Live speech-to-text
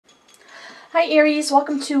Hi Aries,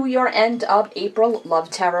 welcome to your end of April Love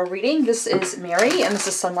Tarot reading. This is Mary and this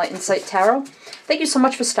is Sunlight Insight Tarot. Thank you so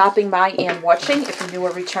much for stopping by and watching. If you're new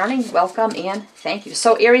or returning, welcome and thank you.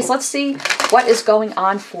 So Aries, let's see what is going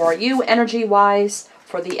on for you energy-wise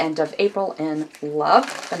for the end of April in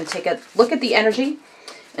love. I'm going to take a look at the energy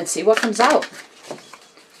and see what comes out.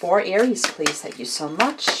 For Aries, please. Thank you so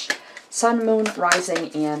much. Sun, Moon,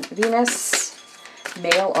 Rising, and Venus.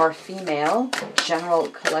 Male or female, general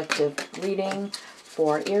collective reading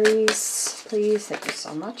for Aries, please. Thank you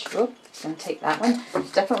so much. Oop, gonna take that one.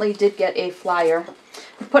 Definitely did get a flyer.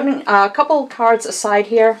 I'm putting a couple cards aside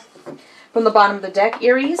here from the bottom of the deck,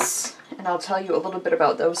 Aries, and I'll tell you a little bit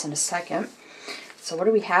about those in a second. So what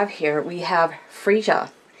do we have here? We have Frisia,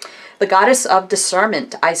 the goddess of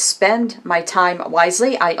discernment. I spend my time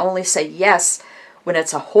wisely. I only say yes when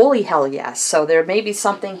it's a holy hell yes. So there may be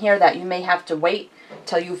something here that you may have to wait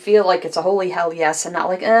till you feel like it's a holy hell yes and not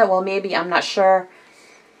like, well, maybe, I'm not sure.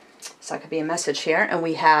 So that could be a message here. And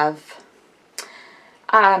we have,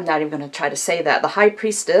 I'm not even going to try to say that, the High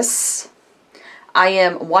Priestess. I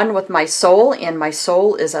am one with my soul, and my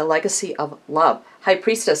soul is a legacy of love. High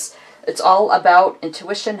Priestess, it's all about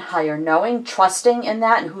intuition, higher knowing, trusting in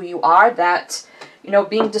that and who you are, that, you know,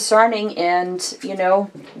 being discerning and, you know,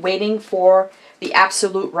 waiting for the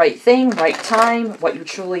absolute right thing, right time, what you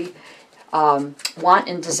truly want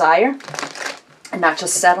and desire, and not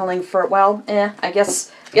just settling for, well, I guess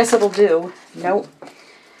it'll do. Nope.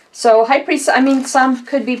 So High Priest, I mean, some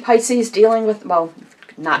could be Pisces dealing with, well,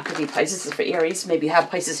 not could be Pisces, is for Aries. Maybe you have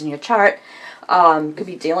Pisces in your chart. Could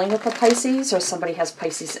be dealing with a Pisces, or somebody has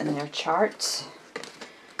Pisces in their chart.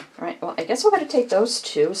 All right, well, I guess we're going to take those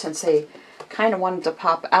two since they kind of wanted to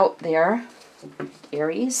pop out there,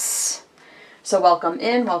 Aries. So welcome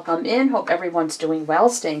in, welcome in. Hope everyone's doing well,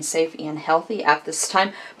 staying safe and healthy at this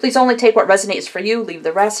time. Please only take what resonates for you, leave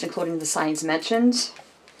the rest, including the signs mentioned.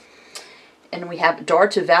 And we have Door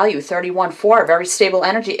to Value, 31-4, very stable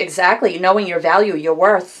energy. Exactly, knowing your value, your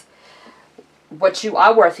worth, what you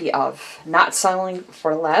are worthy of, not settling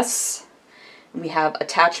for less. And we have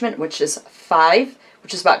Attachment, which is 5,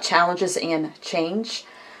 which is about challenges and change.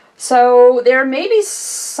 So there may be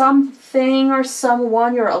something or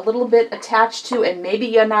someone you're a little bit attached to, and maybe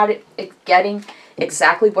you're not getting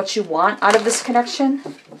exactly what you want out of this connection.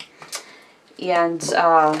 And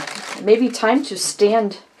maybe time to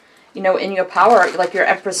stand, you know, in your power, like your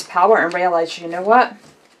Empress power, and realize, you know what?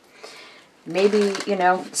 Maybe, you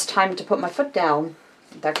know, it's time to put my foot down.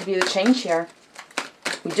 That could be the change here.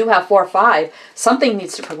 We do have 4-5. Something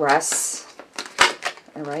needs to progress.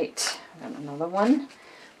 All right, another one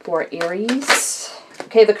for Aries.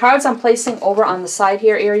 Okay, the cards I'm placing over on the side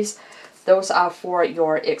here, Aries, those are for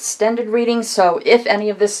your extended reading. So if any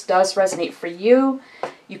of this does resonate for you,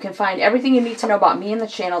 you can find everything you need to know about me and the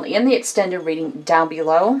channel and the extended reading down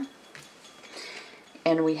below.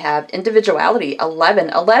 And we have individuality, 11.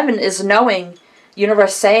 11 is knowing,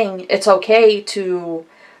 universe saying it's okay to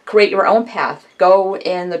create your own path. Go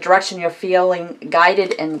in the direction you're feeling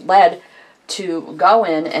guided and led to go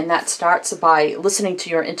in, and that starts by listening to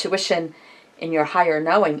your intuition and your higher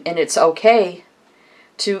knowing. And it's okay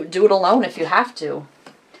to do it alone if you have to,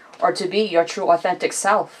 or to be your true authentic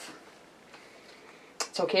self.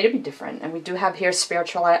 It's okay to be different. And we do have here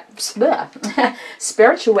spirituality.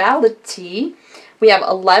 We have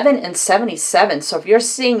 11 and 77. So if you're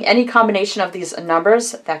seeing any combination of these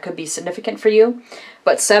numbers, that could be significant for you.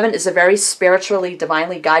 But 7 is a very spiritually,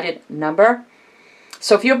 divinely guided number.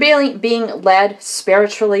 So if you're being led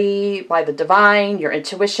spiritually by the divine, your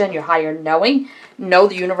intuition, your higher knowing, know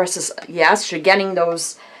the universe is, yes, you're getting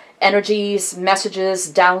those energies,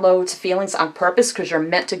 messages, downloads, feelings on purpose because you're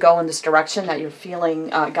meant to go in this direction that you're feeling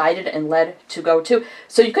guided and led to go to.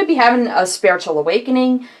 So you could be having a spiritual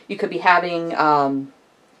awakening. You could be having,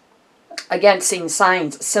 again, seeing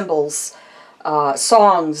signs, symbols,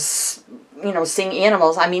 songs, you know, seeing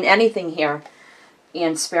animals. I mean, anything here.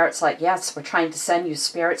 And Spirit's like, yes, we're trying to send you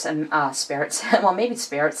spirits and, well, maybe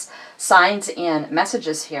spirits, signs and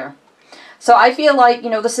messages here. So I feel like, you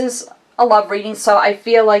know, this is a love reading. So I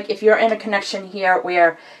feel like if you're in a connection here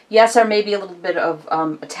where, yes, there may be a little bit of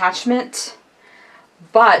attachment,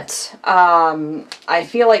 but I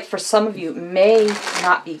feel like for some of you may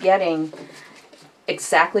not be getting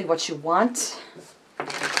exactly what you want,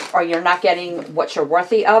 or you're not getting what you're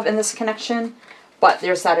worthy of in this connection. But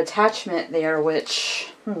there's that attachment there,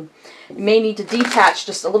 which you may need to detach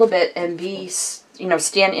just a little bit and be, you know,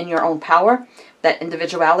 stand in your own power. That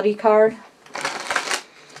individuality card. All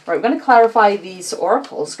right, we're going to clarify these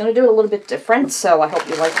oracles. Going to do it a little bit different, so I hope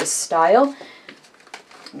you like this style.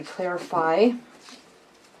 I'm going to clarify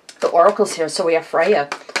the oracles here. So we have Freya.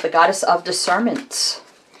 the goddess of discernment.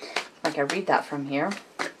 Like I read that from here.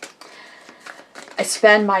 I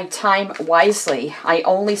spend my time wisely. I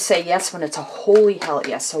only say yes when it's a holy hell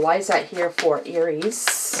yes. So why is that here for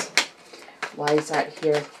Aries? Why is that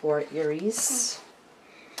here for Aries?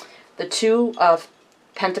 The Two of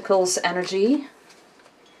Pentacles energy.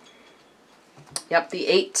 Yep, the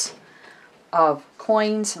Eight of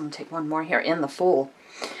Coins. I'm going to take one more here. And the Fool.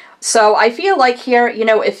 So I feel like here, you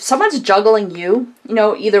know, if someone's juggling you, you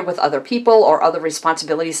know, either with other people or other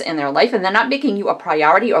responsibilities in their life, and they're not making you a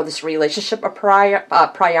priority or this relationship a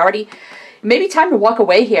priority, maybe time to walk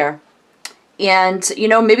away here. And, you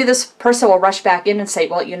know, maybe this person will rush back in and say,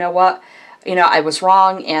 well, you know what, you know, I was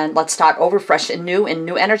wrong and let's start over fresh and new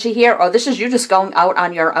energy here. Or this is you just going out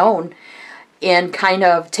on your own and kind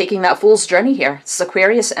of taking that fool's journey here. It's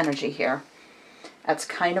Aquarius energy here. That's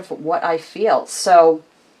kind of what I feel. So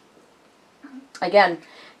again,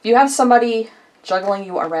 if you have somebody juggling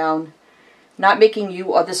you around, not making you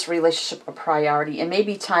or this relationship a priority, it may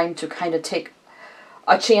be time to kind of take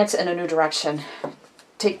a chance in a new direction.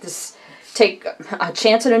 Take a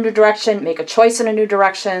chance in a new direction, make a choice in a new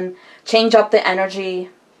direction, change up the energy,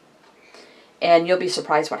 and you'll be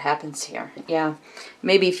surprised what happens here. Yeah,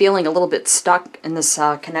 maybe feeling a little bit stuck in this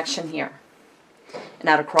connection here and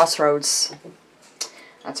at a crossroads.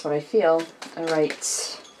 That's what I feel. All right.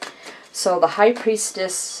 So the High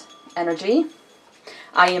Priestess energy.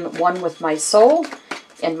 I am one with my soul,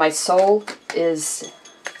 and my soul is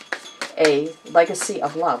a legacy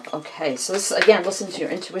of love. Okay, so this, again, listen to your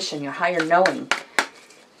intuition, your higher knowing.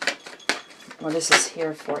 Well, this is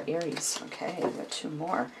here for Aries. Okay, we got two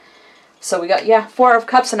more. So we got, yeah, Four of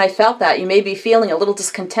Cups, and I felt that. You may be feeling a little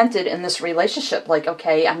discontented in this relationship. Like,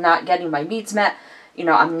 okay, I'm not getting my needs met. You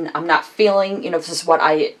know, I'm not feeling, you know, this is what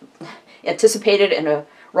I anticipated in a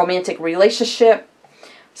romantic relationship.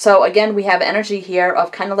 So again, we have energy here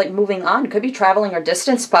of kind of like moving on. It could be traveling or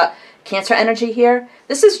distance, but Cancer energy here.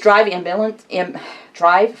 This is drive,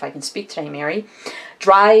 drive, if I can speak today, Mary.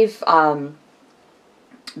 Drive,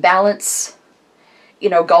 balance, you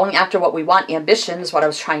know, going after what we want. Ambition is what I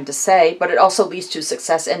was trying to say, but it also leads to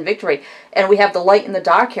success and victory. And we have the light and the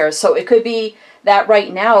dark here. So it could be that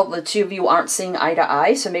right now the two of you aren't seeing eye to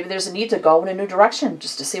eye. So maybe there's a need to go in a new direction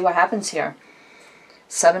just to see what happens here.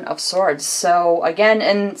 Seven of Swords. So again,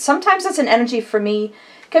 and sometimes it's an energy for me.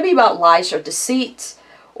 It could be about lies or deceit.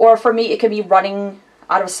 Or for me, it could be running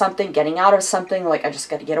out of something, getting out of something. Like, I just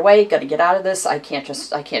got to get away, got to get out of this. I can't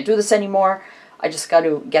do this anymore. I just got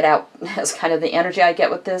to get out. That's kind of the energy I get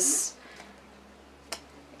with this.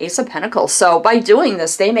 Ace of Pentacles. So by doing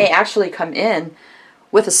this, they may actually come in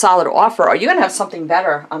with a solid offer. Or you're going to have something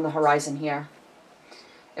better on the horizon here.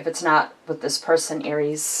 If it's not with this person,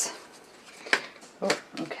 Aries. Oh,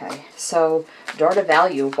 okay. So, door to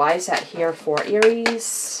value. Why is that here for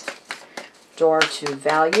Aries? Door to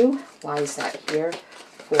value. Why is that here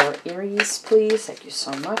for Aries, please? Thank you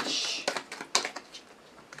so much.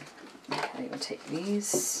 Okay, we'll take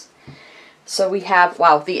these. So we have,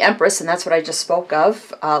 wow, the Empress, and that's what I just spoke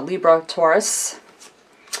of. Libra, Taurus.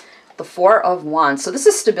 The Four of Wands. So this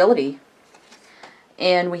is stability.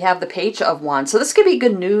 And we have the Page of Wands. So this could be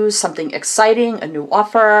good news, something exciting, a new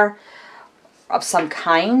offer of some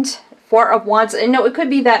kind. Four of Wands. And no, it could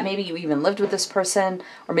be that maybe you even lived with this person,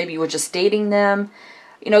 or maybe you were just dating them.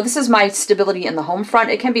 You know, this is my stability in the home front.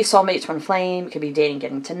 It can be soulmate, twin flame. It could be dating,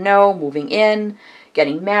 getting to know, moving in,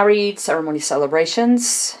 getting married, ceremony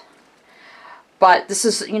celebrations. But this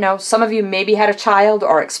is, you know, some of you maybe had a child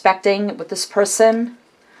or expecting with this person.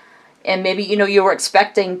 And maybe, you know, you were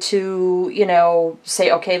expecting to, you know,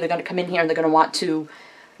 say, okay, they're going to come in here and they're going to want to,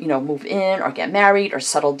 you know, move in or get married or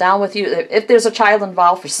settle down with you. If there's a child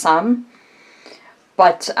involved for some.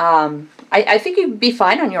 But I think you'd be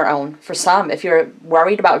fine on your own for some. If you're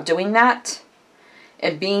worried about doing that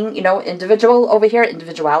and being, you know, individual over here,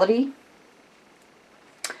 individuality.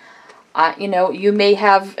 You know, you may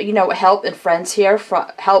have, you know, help and friends here,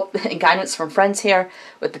 help and guidance from friends here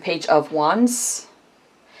with the Page of Wands.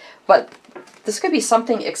 But this could be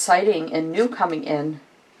something exciting and new coming in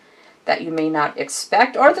that you may not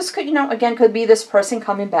expect. Or this could, you know, again, could be this person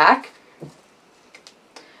coming back.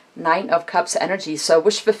 Nine of Cups energy. So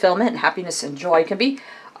wish fulfillment, happiness, and joy. It can be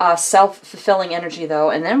self-fulfilling energy, though.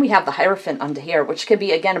 And then we have the Hierophant under here, which could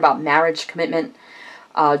be, again, about marriage, commitment,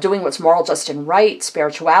 doing what's moral, just, and right,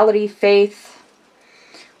 spirituality, faith.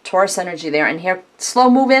 Taurus energy there. And here, slow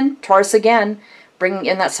moving, Taurus again, bringing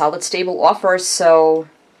in that solid, stable offer. So,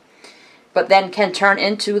 but then can turn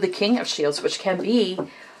into the King of Shields, which can be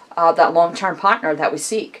that long-term partner that we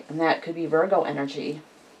seek. And that could be Virgo energy.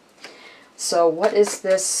 So what is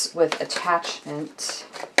this with attachment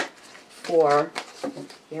for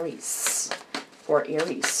Aries. For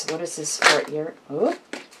Aries. What is this for Aries? Oh,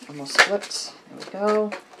 almost flipped. There we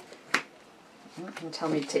go. And tell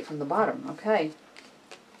me to take from the bottom. Okay.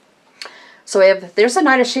 So we have, there's the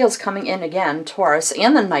Knight of Shields coming in again, Taurus,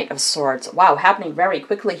 and the Knight of Swords. Wow, happening very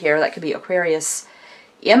quickly here. That could be Aquarius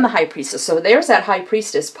and the High Priestess. So there's that High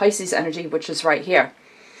Priestess, Pisces energy, which is right here.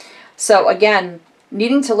 So again,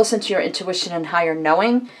 needing to listen to your intuition and higher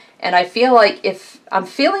knowing. And I feel like if I'm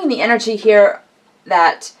feeling the energy here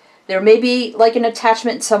that there may be like an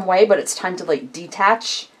attachment in some way, but it's time to like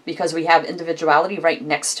detach because we have individuality right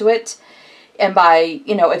next to it. And by,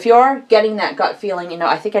 you know, if you're getting that gut feeling, you know,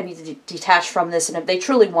 I think I need to detach from this. And if they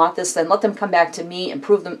truly want this, then let them come back to me and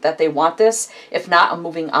prove them that they want this. If not, I'm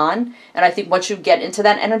moving on. And I think once you get into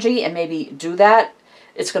that energy and maybe do that,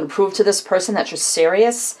 it's going to prove to this person that you're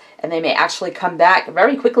serious. And they may actually come back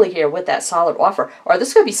very quickly here with that solid offer. Or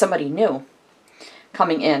this could be somebody new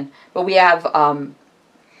coming in. But we have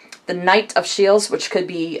the Knight of Shields, which could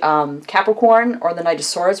be Capricorn, or the Knight of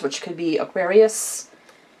Swords, which could be Aquarius.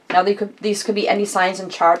 Now, these could be any signs in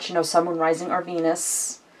chart, you know, Sun, Moon, Rising, or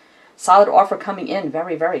Venus. Solid offer coming in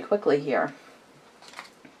very, very quickly here.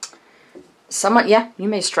 Someone, yeah, you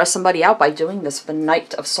may stress somebody out by doing this with the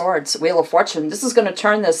Knight of Swords, Wheel of Fortune. This is going to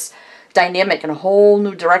turn this dynamic in a whole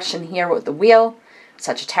new direction here with the Wheel.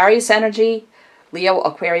 Sagittarius energy, Leo,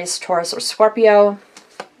 Aquarius, Taurus, or Scorpio.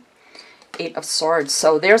 Eight of Swords.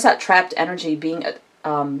 So there's that trapped energy being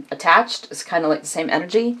attached. It's kind of like the same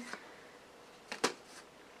energy.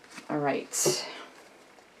 All right,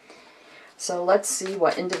 so let's see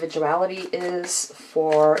what individuality is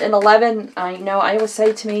for, in 11, I know I always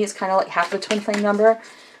say to me it's kind of like half the twin flame number,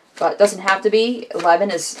 but it doesn't have to be. 11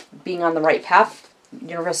 is being on the right path.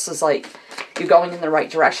 Universe is like, you're going in the right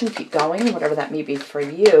direction, keep going, whatever that may be for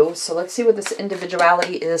you. So let's see what this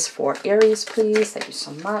individuality is for Aries, please. Thank you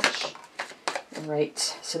so much. All right,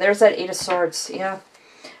 so there's that Eight of Swords, yeah,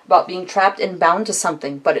 about being trapped and bound to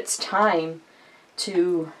something, but it's time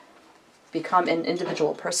to become an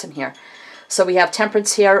individual person here. So we have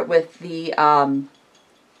Temperance here with the,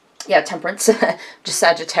 Temperance, just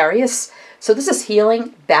Sagittarius. So this is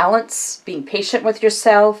healing, balance, being patient with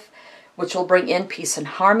yourself, which will bring in peace and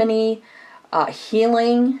harmony,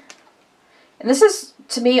 healing. And this is,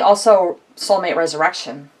 to me, also soulmate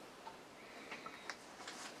resurrection.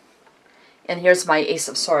 And here's my Ace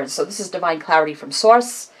of Swords. So this is divine clarity from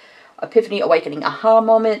source, epiphany, awakening, aha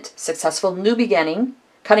moment, successful new beginning.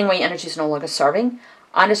 Cutting away energy is no longer serving.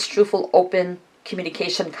 Honest, truthful, open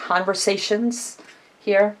communication, conversations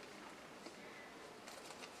here.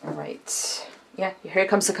 All right. Yeah, here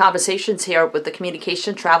comes the conversations here with the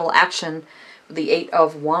communication, travel, action, with the Eight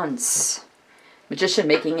of Wands. Magician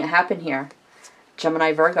making it happen here.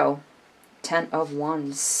 Gemini, Virgo. 10 of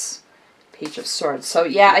Wands. Page of Swords. So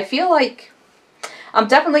yeah, I feel like,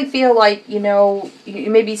 definitely feel like, you know, you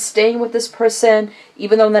may be staying with this person,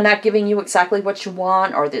 even though they're not giving you exactly what you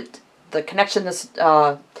want, or the connection, this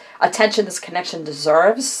attention this connection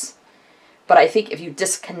deserves. But I think if you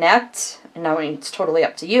disconnect, and I mean, it's totally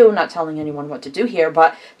up to you, not telling anyone what to do here,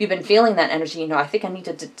 but if you've been feeling that energy, you know, I think I need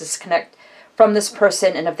to disconnect from this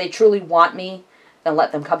person, and if they truly want me, then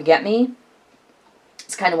let them come get me.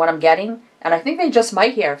 It's kind of what I'm getting. And I think they just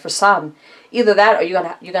might here for some. Either that or you're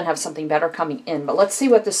gonna have something better coming in. But let's see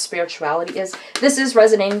what this spirituality is. This is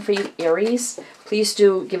resonating for you, Aries. Please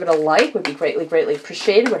do give it a like. Would be greatly, greatly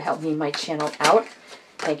appreciated. Would help me, my channel out.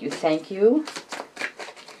 Thank you, thank you.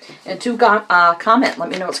 And do comment. Let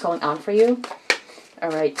me know what's going on for you. All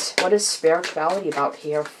right. What is spirituality about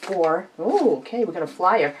here for... Oh, okay. We got a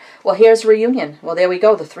flyer. Well, here's reunion. Well, there we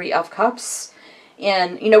go. The Three of Cups.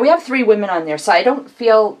 And, you know, we have 3 women on there, so I don't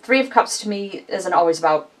feel... Three of Cups to me isn't always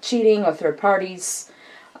about cheating or third parties.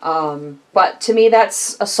 But to me,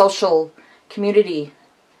 that's a social community.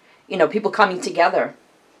 You know, people coming together.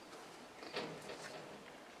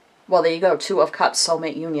 Well, there you go. 2 of Cups,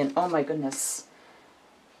 soulmate union. Oh, my goodness.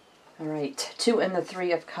 All right. 2 and the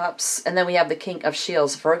 3 of Cups. And then we have the King of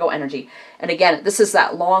Shields, Virgo energy. And again, this is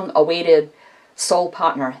that long-awaited soul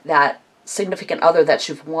partner, that significant other that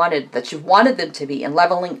you've wanted them to be, and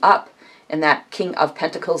leveling up in that King of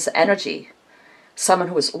Pentacles energy. Someone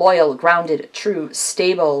who is loyal, grounded, true,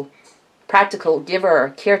 stable, practical,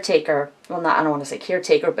 giver, caretaker. Well, I don't want to say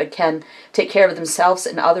caretaker, but can take care of themselves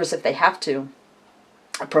and others if they have to.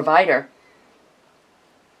 A provider.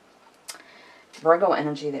 Virgo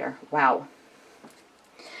energy there. Wow.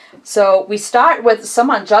 So we start with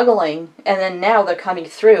someone juggling, and then now they're coming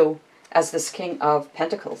through as this King of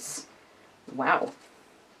Pentacles. Wow.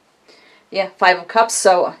 Yeah, 5 of Cups.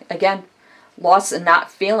 So, again, loss and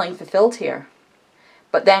not feeling fulfilled here.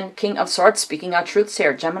 But then, King of Swords, speaking our truths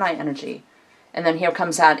here. Gemini energy. And then here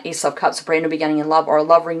comes that Ace of Cups, brand new beginning in love, or a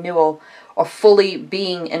love renewal, or fully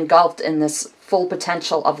being engulfed in this full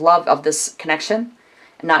potential of love, of this connection,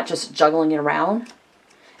 and not just juggling it around,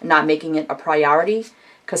 and not making it a priority.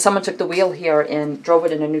 Because someone took the wheel here and drove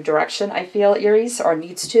it in a new direction, I feel, Aries, or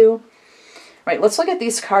needs to. Right, let's look at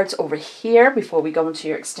these cards over here before we go into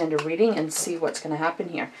your extended reading and see what's going to happen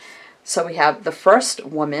here. So we have the First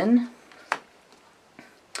Woman,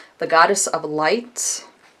 the Goddess of Light,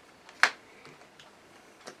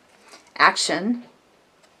 Action,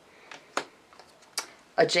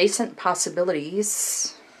 Adjacent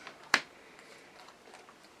Possibilities,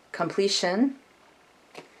 Completion,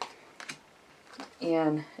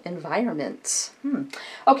 and Environment.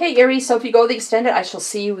 Okay, Aries, so if you go the extended, I shall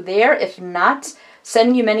see you there. If not,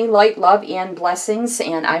 sending you many light, love, and blessings,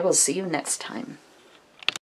 and I will see you next time.